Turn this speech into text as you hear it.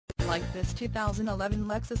like this 2011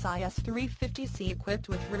 Lexus IS 350C equipped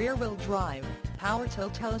with rear-wheel drive, power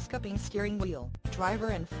tilt telescoping steering wheel, driver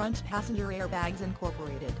and front passenger airbags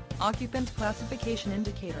incorporated, occupant classification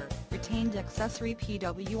indicator, retained accessory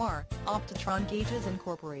PWR, Optitron gauges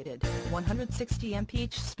incorporated, 160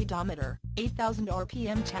 mph speedometer, 8,000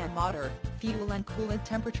 rpm TAN motor, fuel and coolant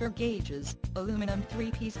temperature gauges, aluminum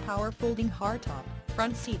 3-piece power folding hardtop,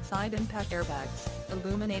 front seat side impact airbags,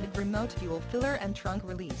 illuminated remote fuel filler and trunk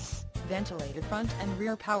release, ventilated front and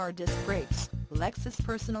rear power disc brakes, Lexus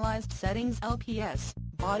personalized settings LPS,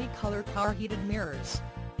 body color power heated mirrors.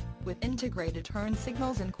 With integrated turn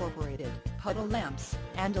signals incorporated, puddle lamps,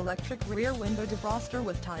 and electric rear window defroster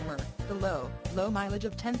with timer, the low mileage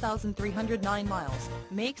of 10,309 miles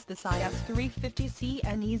makes this IS 350C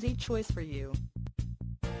an easy choice for you.